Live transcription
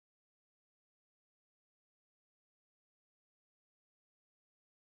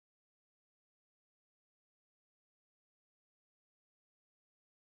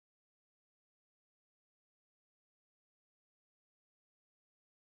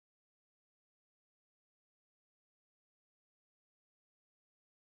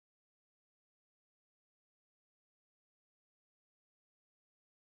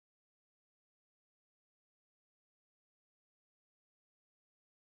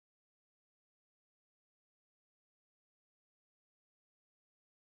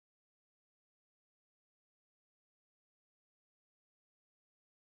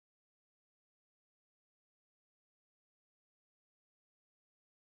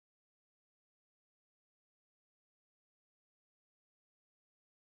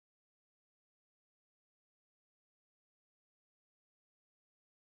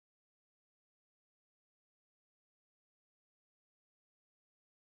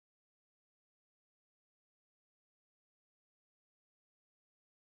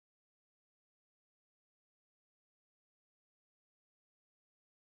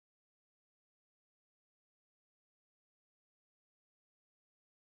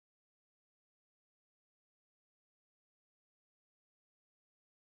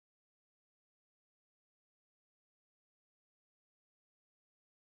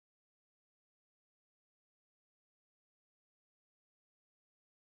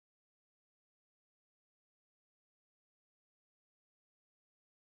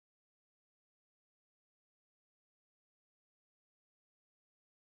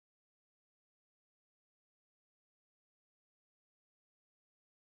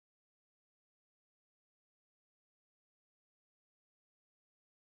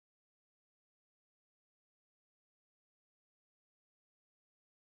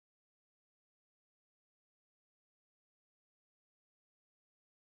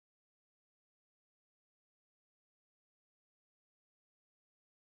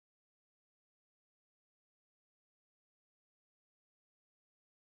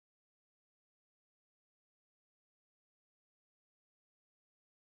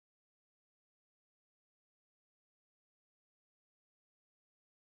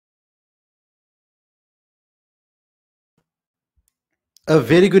A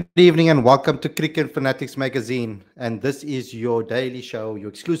very good evening and welcome to Cricket Fanatics Magazine. And this is your daily show, your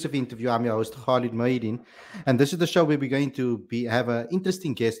exclusive interview. I'm your host, Khalid. And this is the show where we're going to have an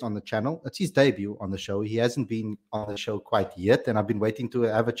interesting guest on the channel. It's his debut on the show. He hasn't been on the show quite yet, and I've been waiting to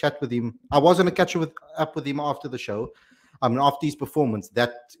have a chat with him. I was going to up with him after the show. After his performance,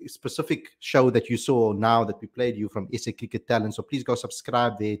 that specific show that you saw now that we played you from SA Cricket Talent. So please go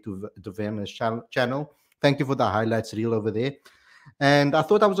subscribe there to Werner's channel. Thank you for the highlights reel over there. And I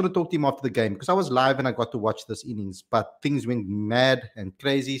thought I was going to talk to him after the game because I was live and I got to watch this innings, but things went mad and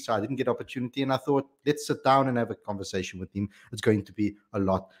crazy, so I didn't get opportunity. And I thought, let's sit down and have a conversation with him. It's going to be a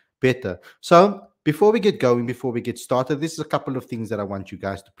lot better. So before we get going, before we get started, this is a couple of things that I want you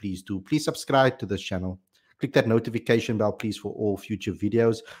guys to please do. Please subscribe to this channel. Click that notification bell, please, for all future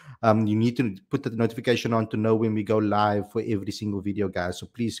videos. You need to put the notification on to know when we go live for every single video, guys. So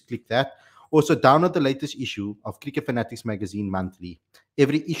please click that. Also, download the latest issue of Cricket Fanatics Magazine monthly.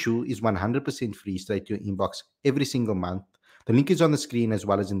 Every issue is 100% free straight to your inbox every single month. The link is on the screen as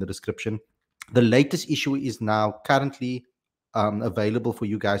well as in the description. The latest issue is now currently available for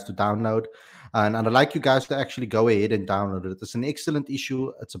you guys to download. And I'd like you guys to actually go ahead and download it. It's an excellent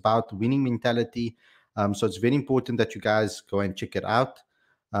issue. It's about winning mentality. So it's very important that you guys go and check it out.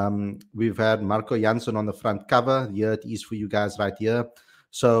 We've had Marco Janssen on the front cover. Here it is for you guys right here.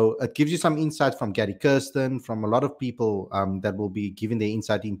 So it gives you some insight from Gary Kirsten, from a lot of people that will be giving their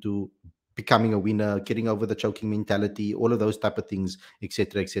insight into becoming a winner, getting over the choking mentality, all of those type of things,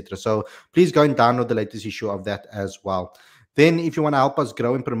 etc., etc. So please go and download the latest issue of that as well. Then if you want to help us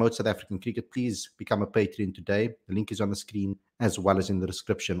grow and promote South African cricket, please become a Patreon today. The link is on the screen as well as in the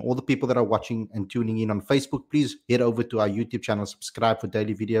description. All the people that are watching and tuning in on Facebook, please head over to our YouTube channel, subscribe for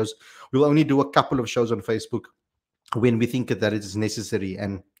daily videos. We'll only do a couple of shows on Facebook when we think that it is necessary.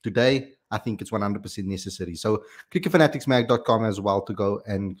 And today, I think it's 100% necessary. So cricketfanaticsmag.com as well to go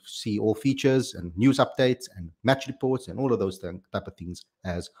and see all features and news updates and match reports and all of those type of things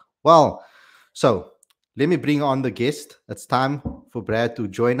as well. So let me bring on the guest. It's time for Brad to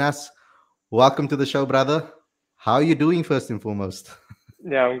join us. Welcome to the show, brother. How are you doing first and foremost?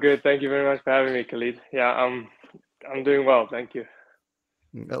 Yeah, I'm good. Thank you very much for having me, Khalid. Yeah, I'm doing well. Thank you.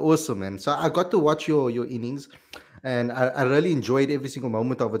 Awesome, man. So I got to watch your innings, and I really enjoyed every single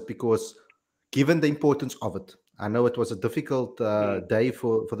moment of it because, given the importance of it, I know it was a difficult day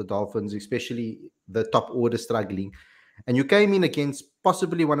for the Dolphins, especially the top order struggling. And you came in against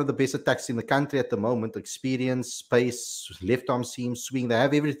possibly one of the best attacks in the country at the moment. Experience, space, left arm seam, swing. They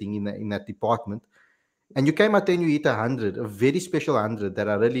have everything in that department. And you came out there and you hit 100, a very special 100 that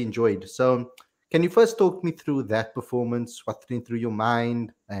I really enjoyed. So can you first talk me through that performance, what's been through your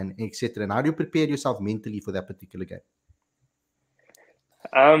mind, and etc. And how do you prepare yourself mentally for that particular game?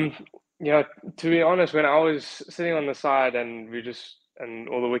 Um, yeah, to be honest, when I was sitting on the side and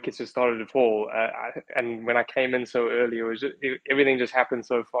all the wickets just started to fall, and when I came in so early, everything just happened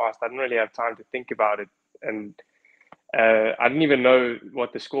so fast. I didn't really have time to think about it, and I didn't even know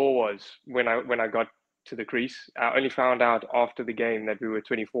what the score was when I got to the crease. I only found out after the game that we were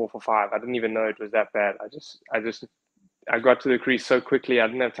 24 for 5. I didn't even know it was that bad. I got to the crease so quickly. I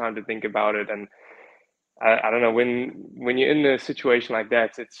didn't have time to think about it, and I don't know when you're in a situation like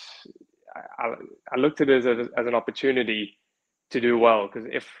that. I looked at it as an opportunity to do well, because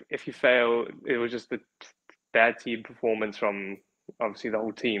if you fail, it was just a bad team performance from obviously the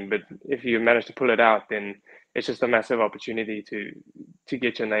whole team. But if you manage to pull it out, then it's just a massive opportunity to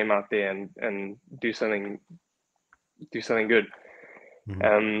get your name out there and do something good.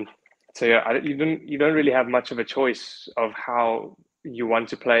 Mm-hmm. So yeah, you don't really have much of a choice of how you want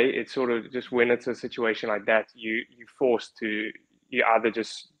to play. It's sort of just when it's a situation like that, you forced to you either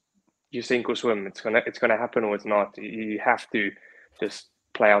just you sink or swim. It's gonna happen or it's not. You have to just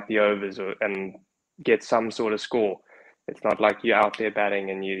play out the overs and get some sort of score. It's not like you're out there batting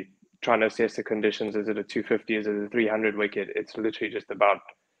and you trying to assess the conditions. Is it a 250? Is it a 300 wicket? It's literally just about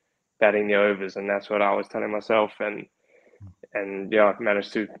batting the overs, and that's what I was telling myself. And yeah, I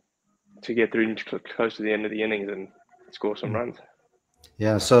managed to get through close to the end of the innings and score some runs.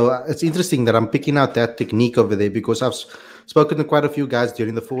 Yeah, so it's interesting that I'm picking out that technique over there because I've spoken to quite a few guys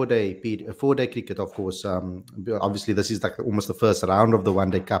during the 4-day cricket, of course. Obviously, this is like almost the first round of the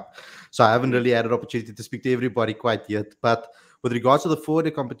One Day Cup, so I haven't really had an opportunity to speak to everybody quite yet. But with regards to the 4-day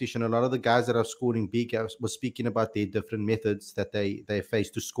competition, a lot of the guys that are scoring big were speaking about their different methods that they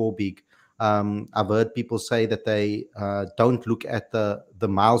face to score big. I've heard people say that they don't look at the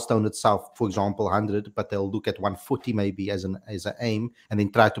milestone itself, for example, 100, but they'll look at 140 maybe as an aim, and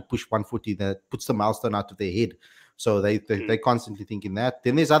then try to push 140 that puts the milestone out of their head. So they constantly thinking that.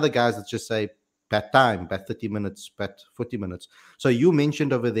 Then there's other guys that just say bat time, bat 30 minutes, bat 40 minutes. So you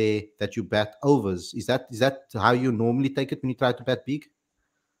mentioned over there that you bat overs. Is that how you normally take it when you try to bat big?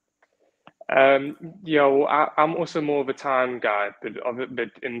 Yeah, well, I'm also more of a time guy, but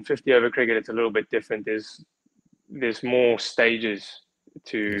in 50 over cricket, it's a little bit different. There's more stages Yes.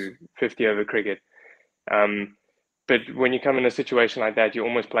 to 50 over cricket. But when you come in a situation like that, you're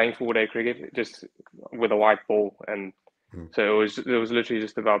almost playing 4-day cricket just with a white ball, and so it was literally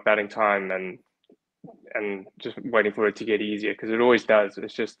just about batting time and just waiting for it to get easier, because it always does.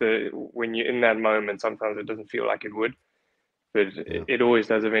 It's just when you're in that moment, sometimes it doesn't feel like it would, but Yeah. it always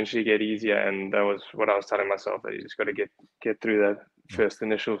does eventually get easier. And that was what I was telling myself, that you just got to get through that first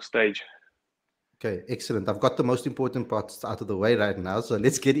initial stage. Okay, excellent. I've got the most important parts out of the way right now. So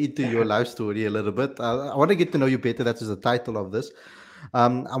let's get into your life story a little bit. I want to get to know you better. That is the title of this. I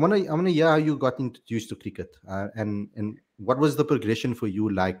want to hear how you got introduced to cricket, and what was the progression for you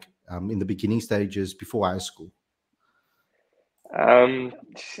like in the beginning stages before high school. Um,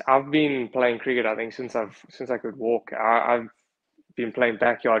 I've been playing cricket, I think, since I could walk. I've been playing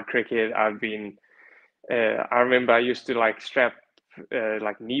backyard cricket. I remember I used to like strap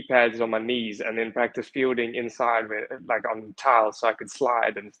like knee pads on my knees and then practice fielding inside, like on tiles, so I could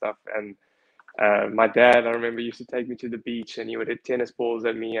slide and stuff. And my dad, I remember, used to take me to the beach, and he would hit tennis balls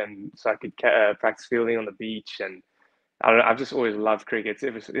at me, and so I could practice fielding on the beach. And I've just always loved cricket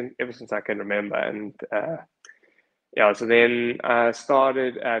ever since I can remember. And yeah, so then I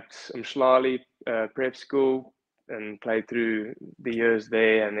started at Mshlali prep school and played through the years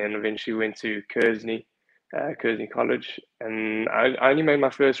there, and then eventually went to Kersney College. And I only made my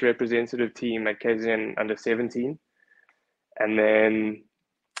first representative team at KZN under 17, and then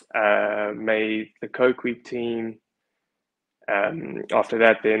made the Coke Week team. After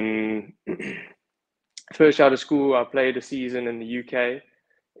that, then first out of school, I played a season in the UK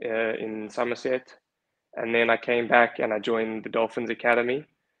in Somerset. And then I came back and I joined the Dolphins Academy,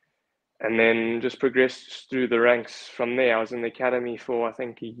 and then just progressed through the ranks from there. I was in the academy for, I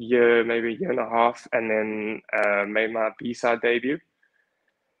think, a year, maybe a year and a half, and then made my B-side debut.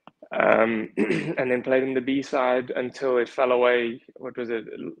 And then played in the B-side until it fell away. What was it,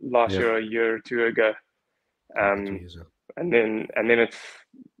 last Yeah. year or a year or two ago? Okay, 2 Um, years ago. and then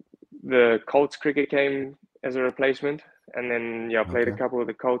the Colts cricket came as a replacement, and then yeah, I played a Okay. couple of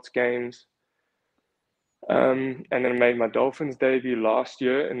the Colts games. And then made my Dolphins debut last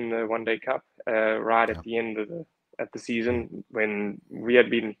year in the One Day Cup, right at Yeah. the end of the Mm. season, when we had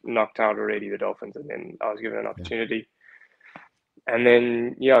been knocked out already, the Dolphins, and then I was given an Yeah. opportunity. And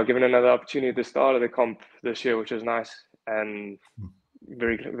then yeah, given another opportunity at the start of the comp this year, which was nice, and Mm.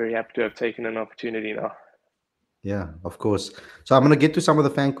 very very happy to have taken an opportunity now. Yeah, of course. So I'm going to get to some of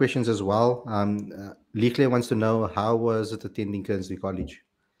the fan questions as well. Lee wants to know, how was it attending Kernsley College?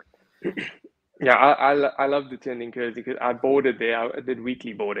 Yeah, I loved attending Kersey because I boarded there. I did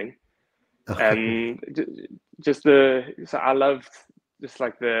weekly boarding, Okay. and so I loved just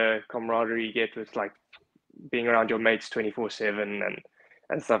like the camaraderie you get with like being around your mates 24/7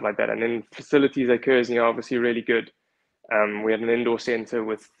 and stuff like that. And then facilities at Kersney are obviously really good. We had an indoor center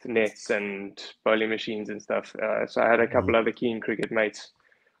with nets and bowling machines and stuff. So I had a couple Mm. other keen cricket mates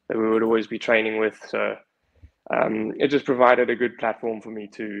that we would always be training with. So it just provided a good platform for me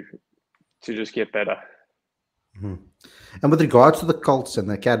to just get better. Mhm. And with regards to the cults and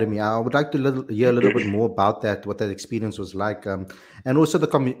the academy, I would like to hear a little bit more about that, what that experience was like, and also the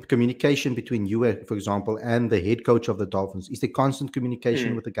communication between you, for example, and the head coach of the Dolphins. Is there constant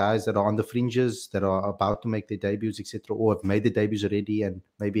communication Mm. with the guys that are on the fringes, that are about to make their debuts, etc., or have made their debuts already and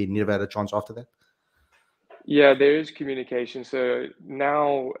maybe never had a chance after that? Yeah, there is communication. So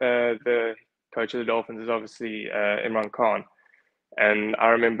now the coach of the Dolphins is obviously Imran Khan. And I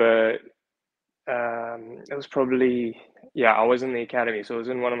remember it was probably, yeah, I was in the academy. So it was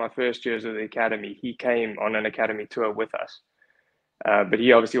in one of my first years of the academy. He came on an academy tour with us. But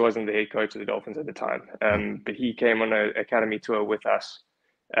he obviously wasn't the head coach of the Dolphins at the time. Oh, But he came on an academy tour with us.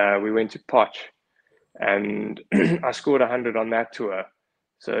 We went to Poch, and I scored 100 on that tour.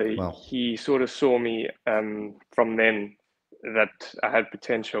 So wow. he sort of saw me from then that I had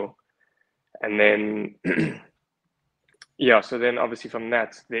potential. And then yeah, so then obviously from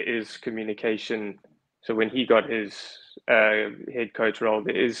that, there is communication. So when he got his head coach role,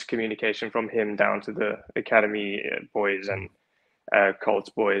 there is communication from him down to the academy boys and Colts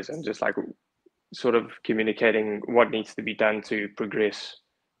boys, and just like sort of communicating what needs to be done to progress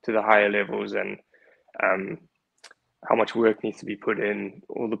to the higher levels, and um, how much work needs to be put in,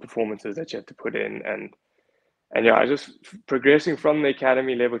 all the performances that you have to put in, and yeah, I just progressing from the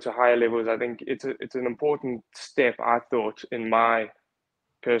academy level to higher levels. I think it's an important step, I thought, in my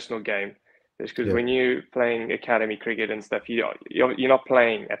personal game, Just because when you're playing academy cricket and stuff, you're not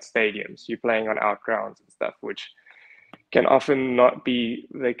playing at stadiums. You're playing on out grounds and stuff, which can often not be.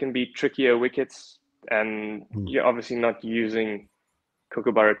 They can be trickier wickets, and you're obviously not using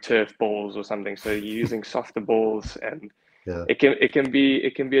Kookaburra turf balls or something. So you're using softer balls, and it can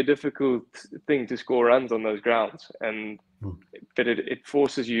be a difficult thing to score runs on those grounds. But it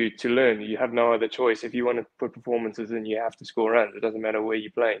forces you to learn. You have no other choice. If you want to put performances in, you have to score runs. It doesn't matter where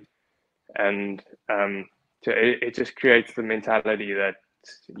you're playing. And so it just creates the mentality that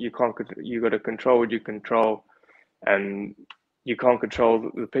you got to control what you control, and you can't control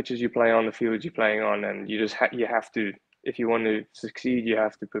the pitches you play on, the fields you're playing on, and you have to, if you want to succeed, you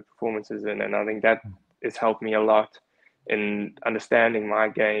have to put performances in. And I think that has helped me a lot in understanding my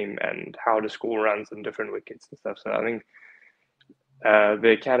game and how to score runs on different wickets and stuff. So I think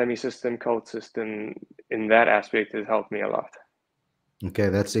the academy system, cult system, in that aspect has helped me a lot. Okay,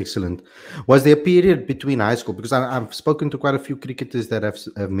 that's excellent. Was there a period between high school? Because I've spoken to quite a few cricketers that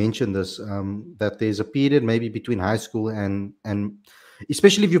have mentioned this, that there's a period maybe between high school and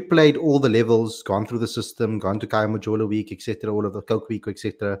especially if you've played all the levels, gone through the system, gone to Kayamajola week, etc., all of the Coke week,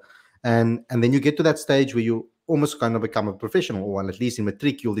 etc., and then you get to that stage where you almost kind of become a professional, or at least in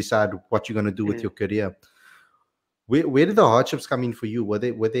matric, you'll decide what you're going to do with your career. Where did the hardships come in for you? Were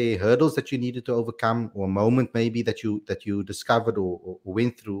there hurdles that you needed to overcome, or a moment maybe that you discovered or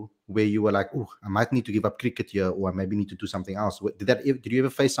went through where you were like, oh, I might need to give up cricket here, or I maybe need to do something else? Did you ever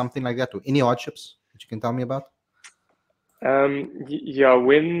face something like that, or any hardships that you can tell me about? Yeah,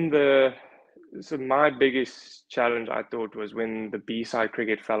 so my biggest challenge, I thought, was when the B-side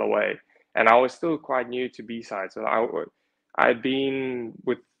cricket fell away, and I was still quite new to B-side. So I'd been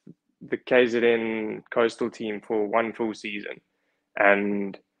with the KZN coastal team for one full season,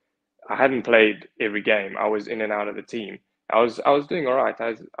 and I hadn't played every game. I was in and out of the team. I was doing all right.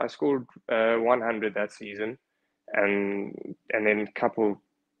 I scored 100 that season, and then a couple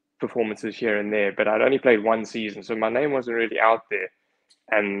performances here and there. But I'd only played one season, so my name wasn't really out there.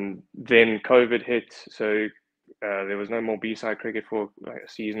 And then COVID hit, so there was no more B-side cricket for like a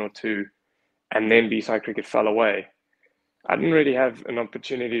season or two, and then B-side cricket fell away. I didn't really have an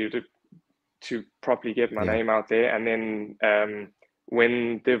opportunity to properly get my name out there. And then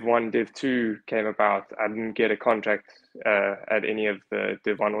when Div 1, Div 2 came about, I didn't get a contract at any of the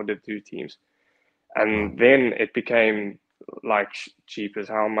Div 1 or Div 2 teams. And then it became like, cheapers,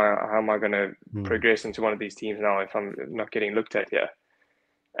 how am I going to progress into one of these teams now if I'm not getting looked at here?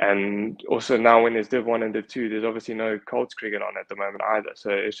 And also now when there's Div 1 and Div 2, there's obviously no Colts cricket on at the moment either. So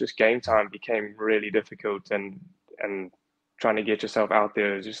it's just game time became really difficult, and trying to get yourself out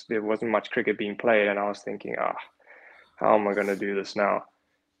there. There wasn't much cricket being played, and I was thinking, how am I going to do this now?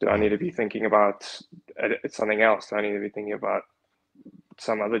 Do I need to be thinking about something else? Do I need to be thinking about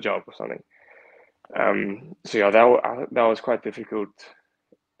some other job or something? So yeah, that was quite difficult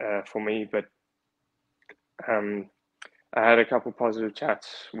for me, but I had a couple positive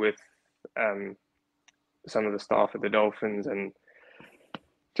chats with some of the staff at the Dolphins, and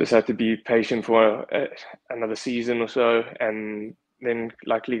just had to be patient for another season or so, and then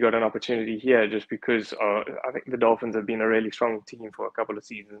luckily got an opportunity here just because I think the Dolphins have been a really strong team for a couple of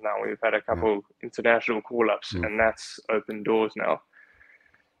seasons now. We've had a couple international call-ups, and that's opened doors now.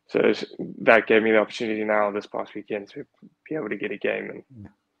 So that gave me the opportunity now this past weekend to be able to get a game, and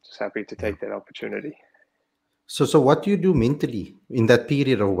just happy to take that opportunity. So what do you do mentally in that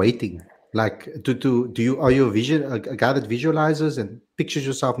period of waiting? Like, are you a guy that visualizes and pictures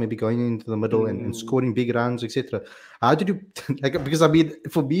yourself maybe going into the middle and scoring big runs, etc.? How did you like? Because I mean,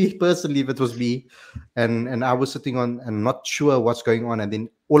 for me personally, if it was me, and I was sitting on and not sure what's going on, and then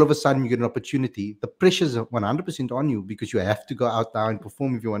all of a sudden you get an opportunity, the pressure's 100% on you because you have to go out there and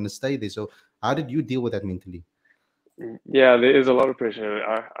perform if you want to stay there. So how did you deal with that mentally? Yeah, there is a lot of pressure.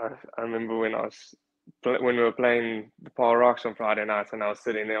 I remember when we were playing the Power Rocks on Friday nights, and I was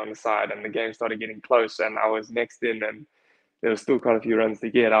sitting there on the side, and the game started getting close, and I was next in, and there was still quite a few runs to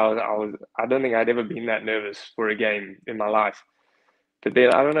get. I don't think I'd ever been that nervous for a game in my life. But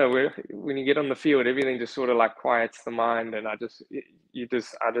then I don't know, when you get on the field, everything just sort of like quiets the mind, and I don't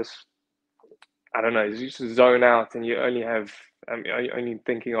know, you just zone out, and you only you're only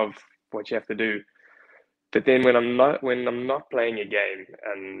thinking of what you have to do. But then when I'm not playing a game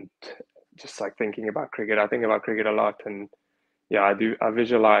and just like thinking about cricket, I think about cricket a lot, and yeah, I do. I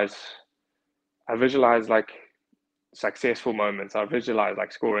visualize like successful moments. I visualize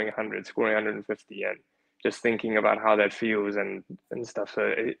like scoring 100, scoring 150, and just thinking about how that feels and stuff.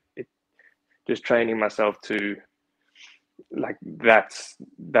 So it just training myself to like that's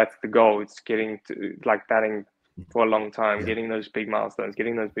the goal. It's getting to like batting for a long time, getting those big milestones,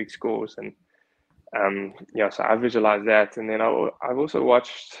 getting those big scores, and Yeah, so I visualized that, and then I've also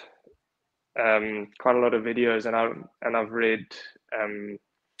watched quite a lot of videos, and I've read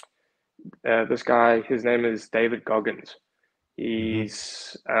this guy. His name is David Goggins.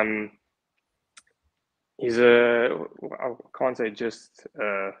 He's he's a I can't say just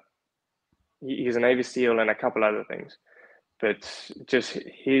he's a Navy SEAL and a couple other things, but just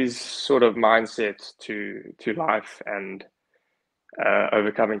his sort of mindset to life and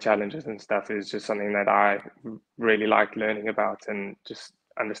overcoming challenges and stuff is just something that I really like learning about, and just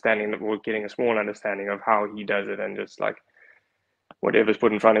understanding that we're getting a small understanding of how he does it, and just like whatever's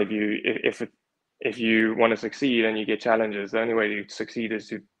put in front of you, if you want to succeed and you get challenges, the only way to succeed is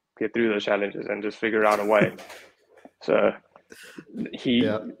to get through those challenges and just figure out a way. So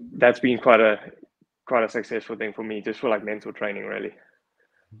that's been quite a successful thing for me, just for like mental training, really.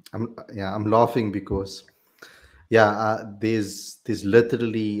 I'm laughing because there's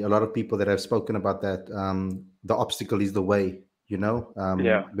literally a lot of people that have spoken about that. The obstacle is the way, you know.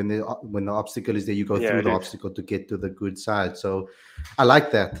 When the obstacle is there, you go through the obstacle to get to the good side. So I like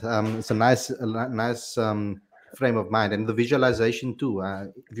that. It's a nice frame of mind, and the visualization too.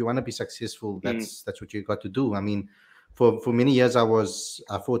 If you want to be successful, that's what you got to do. I mean, for many years I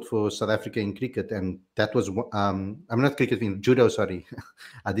fought for South Africa in cricket, and that was I'm not cricket, in judo, sorry.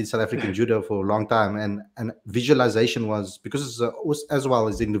 I did South African judo for a long time, and visualization was, because it's as well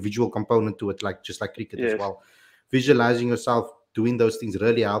as the individual component to it, like just like cricket as well. Visualizing yourself doing those things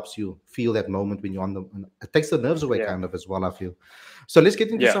really helps you feel that moment when you're on the. It takes the nerves away, kind of, as well, I feel. So let's get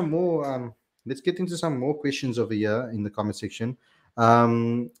into some more. Let's get into some more questions over here in the comment section.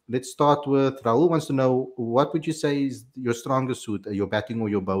 Let's start with Raul. Wants to know, what would you say is your strongest suit, your batting or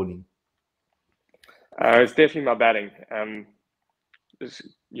your bowling? It's definitely my batting.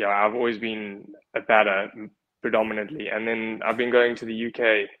 I've always been a batter predominantly, and then I've been going to the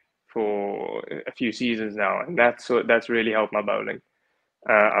UK for a few seasons now, and that's really helped my bowling.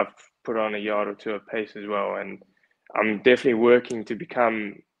 I've put on a yard or two of pace as well, and I'm definitely working to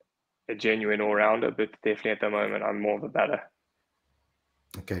become a genuine all-rounder, but definitely at the moment I'm more of a batter.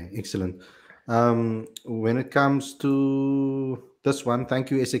 Okay, excellent. When it comes to this one,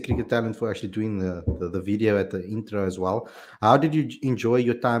 thank you, SA Cricket Talent, for actually doing the video at the intro as well. How did you enjoy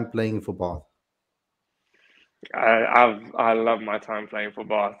your time playing for Bath? I love my time playing for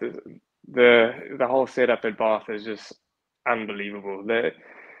Bath. The whole setup at Bath is just unbelievable.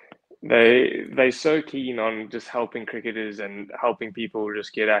 They're so keen on just helping cricketers and helping people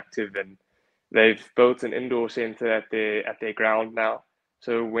just get active, and they've built an indoor centre at their ground now.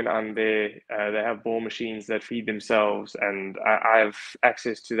 So when I'm there, they have ball machines that feed themselves, and I have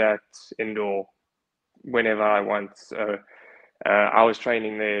access to that indoor whenever I want. So I was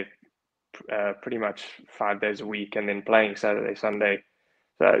training there pretty much 5 days a week, and then playing Saturday, Sunday.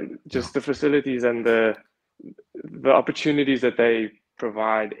 So just the facilities and the opportunities that they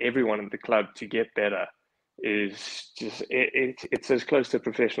provide everyone at the club to get better is just it's as close to a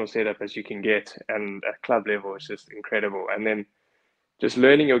professional setup as you can get, and at club level it's just incredible. And then just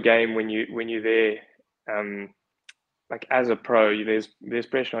learning your game when you're there, like as a pro, there's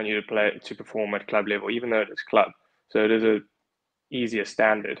pressure on you to perform at club level, even though it is club, so it is a easier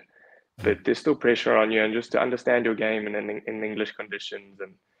standard, but there's still pressure on you, and just to understand your game and in English conditions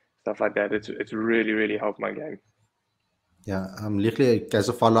and stuff like that, it's really helped my game. Yeah, literally, as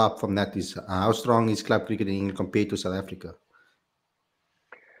a follow-up from that, is how strong is club cricket in England compared to South Africa?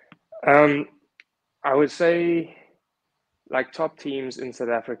 I would say, like, top teams in South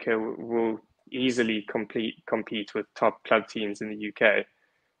Africa will easily compete with top club teams in the UK,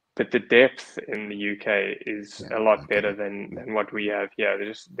 but the depth in the UK is a lot better than what we have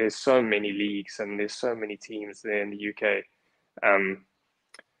here. There's so many leagues and there's so many teams there in the UK.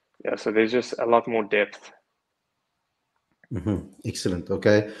 So there's just a lot more depth. Excellent.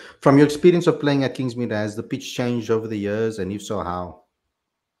 Okay. From your experience of playing at Kingsmead, has the pitch changed over the years, and if so, how?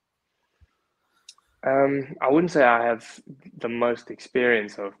 I wouldn't say I have the most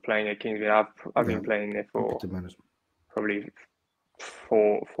experience of playing at Kingsmead. I've been playing there for probably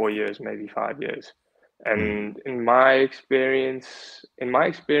 4 years, maybe 5 years. And in my experience,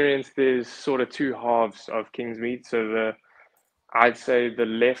 there's sort of two halves of Kingsmead. So I'd say the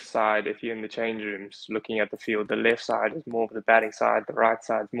left side, if you're in the change rooms looking at the field, the left side is more of the batting side, the right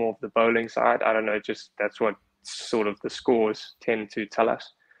side is more of the bowling side. I don't know, just that's what sort of the scores tend to tell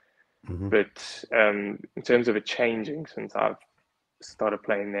us. But in terms of it changing since I've started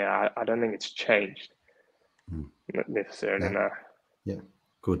playing there, I don't think it's changed. Not necessarily, no. Yeah,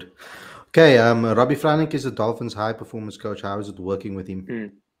 good. Okay, Robbie Freiling is a Dolphins high performance coach. How is it working with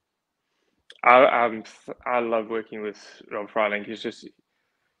him? I love working with Rob Freiling. He's just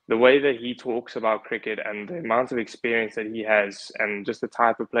the way that he talks about cricket and the amount of experience that he has and just the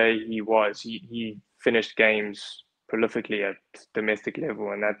type of player he was, he finished games prolifically at domestic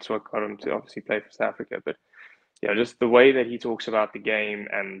level, and that's what got him to obviously play for South Africa. But yeah, just the way that he talks about the game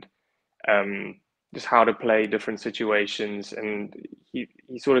and just how to play different situations, and he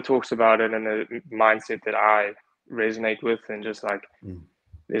sort of talks about it in a mindset that I resonate with, and just like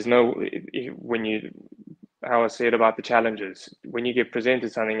there's no when you how I said about the challenges, when you get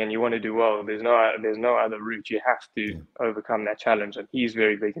presented something and you want to do well, there's no other route. You have to overcome that challenge, and he's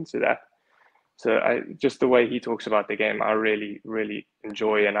very big into that. So just the way he talks about the game, I really, really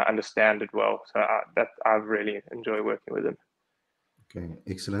enjoy, and I understand it well. So I really enjoy working with him. Okay,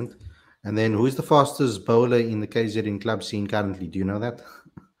 excellent. And then who is the fastest bowler in the KZN club scene currently? Do you know that?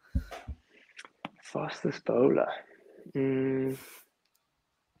 Fastest bowler.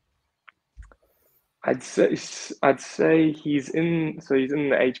 I'd say he's in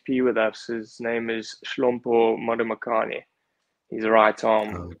the HP with us. His name is Shlompo Modumakane. He's a right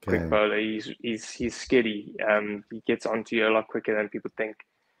arm quick bowler. He's skiddy. He gets onto you a lot quicker than people think.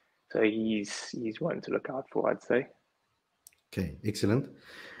 So he's one to look out for, I'd say. Okay, excellent.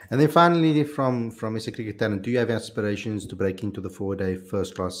 And then finally, from SA Cricket Talent, do you have aspirations to break into the 4-day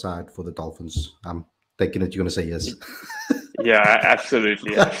first-class side for the Dolphins? I'm taking it you're going to say yes. Yeah,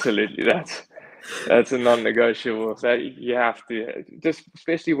 absolutely. That's a non-negotiable. So you have to, just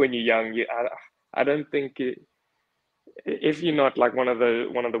especially when you're young. I don't think if you're not like one of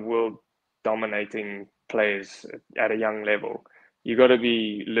the world dominating players at a young level, you got to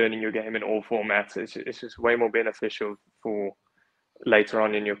be learning your game in all formats. It's just way more beneficial for later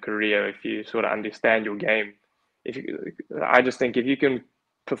on in your career if you sort of understand your game. I just think if you can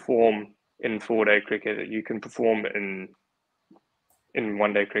perform in 4-day cricket, you can perform in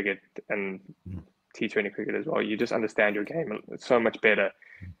 1-day cricket and T20 cricket as well. You just understand your game so much better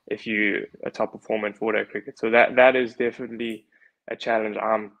if you a top performer in 4-day cricket. So that is definitely a challenge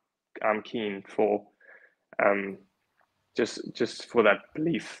I'm keen for. Just for that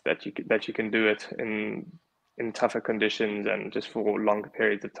belief that you can do it in tougher conditions and just for longer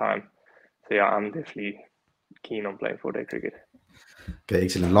periods of time. So yeah, I'm definitely keen on playing 4-day cricket. Okay,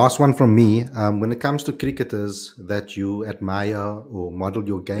 excellent. Last one from me. When it comes to cricketers that you admire or model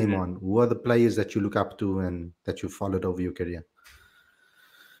your game on, who are the players that you look up to and that you followed over your career?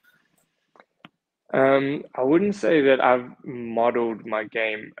 I wouldn't say that I've modeled my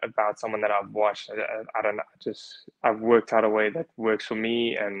game about someone that I've watched. I don't know. I've worked out a way that works for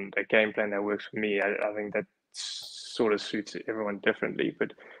me and a game plan that works for me. I think that sort of suits everyone differently.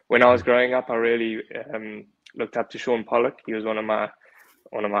 But when I was growing up, I really looked up to Sean Pollock. He was one of my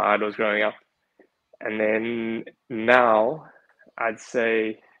idols growing up. And then now, I'd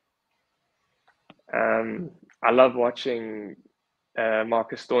say I love watching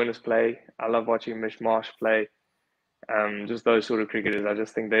Marcus Stoinis play. I love watching Mish Marsh play. Just those sort of cricketers. I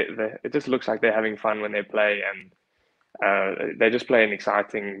just think it just looks like they're having fun when they play, and they just play an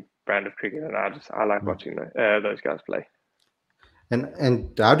exciting brand of cricket. And I like watching those guys play.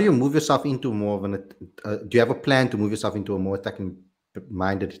 And how do you move yourself into more of an? Do you have a plan to move yourself into a more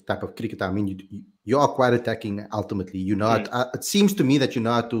attacking-minded type of cricketer? I mean, you are quite attacking ultimately. You know, it seems to me that you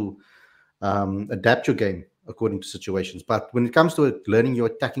know how to adapt your game according to situations. But when it comes to learning your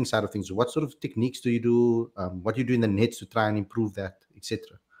attacking side of things, what sort of techniques do you do? What do you do in the nets to try and improve that,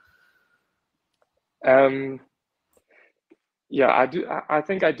 etc.? Yeah, I do. I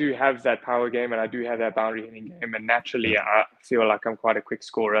think I do have that power game, and I do have that boundary hitting game, and naturally, I feel like I'm quite a quick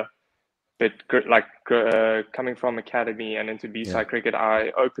scorer. But like coming from academy and into B-side cricket,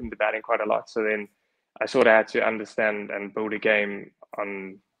 I opened the batting quite a lot. So then I sort of had to understand and build a game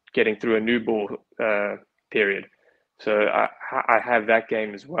on getting through a new ball period. So I have that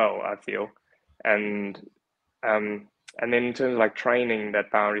game as well, I feel. And then in terms of like training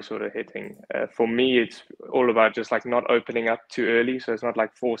that boundary sort of hitting, for me, it's all about just like not opening up too early. So it's not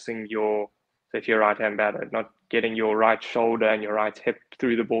like forcing if you're a right-hand batter, not getting your right shoulder and your right hip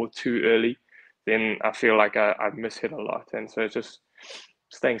through the ball too early. Then I feel like I've mishit a lot. And so it's just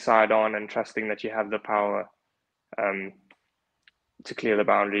staying side on and trusting that you have the power to clear the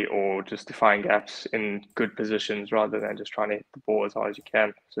boundary or just to find gaps in good positions rather than just trying to hit the ball as hard as you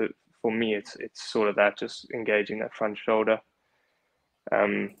can. So for me, it's sort of that, just engaging that front shoulder.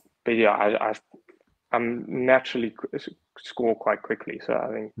 But yeah, I'm naturally score quite quickly, so I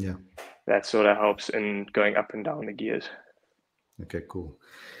think that sort of helps in going up and down the gears. Okay, cool.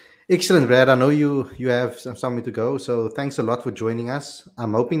 Excellent, Brad. I know you have somewhere to go, so thanks a lot for joining us.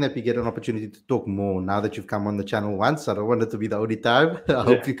 I'm hoping that we get an opportunity to talk more now that you've come on the channel once. I don't want it to be the only time. I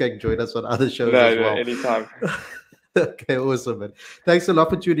hope you can join us on other shows as well. Anytime. Okay, awesome, man. Thanks a lot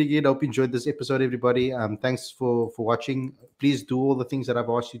for tuning in. Hope you enjoyed this episode, everybody. Thanks for watching. Please do all the things that I've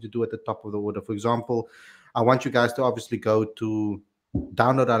asked you to do at the top of the order. For example, I want you guys to obviously go to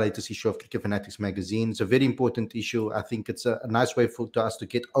download our latest issue of Cricket Fanatics magazine. It's a very important issue. I think it's a nice way for to us to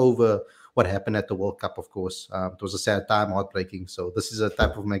get over what happened at the World Cup. Of course, it was a sad time, heartbreaking. So this is a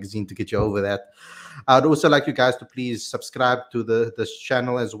type of magazine to get you over that. I'd also like you guys to please subscribe to this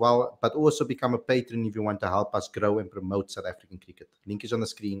channel as well, but also become a patron if you want to help us grow and promote South African cricket. Link is on the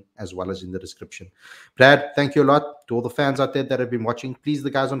screen as well as in the description. Brad, thank you a lot to all the fans out there that have been watching. Please, the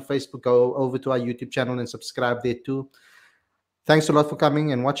guys on Facebook, go over to our YouTube channel and subscribe there too. Thanks a lot for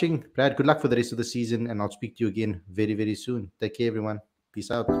coming and watching. Brad, good luck for the rest of the season, and I'll speak to you again very, very soon. Take care, everyone.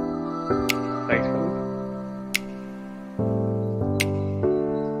 Peace out.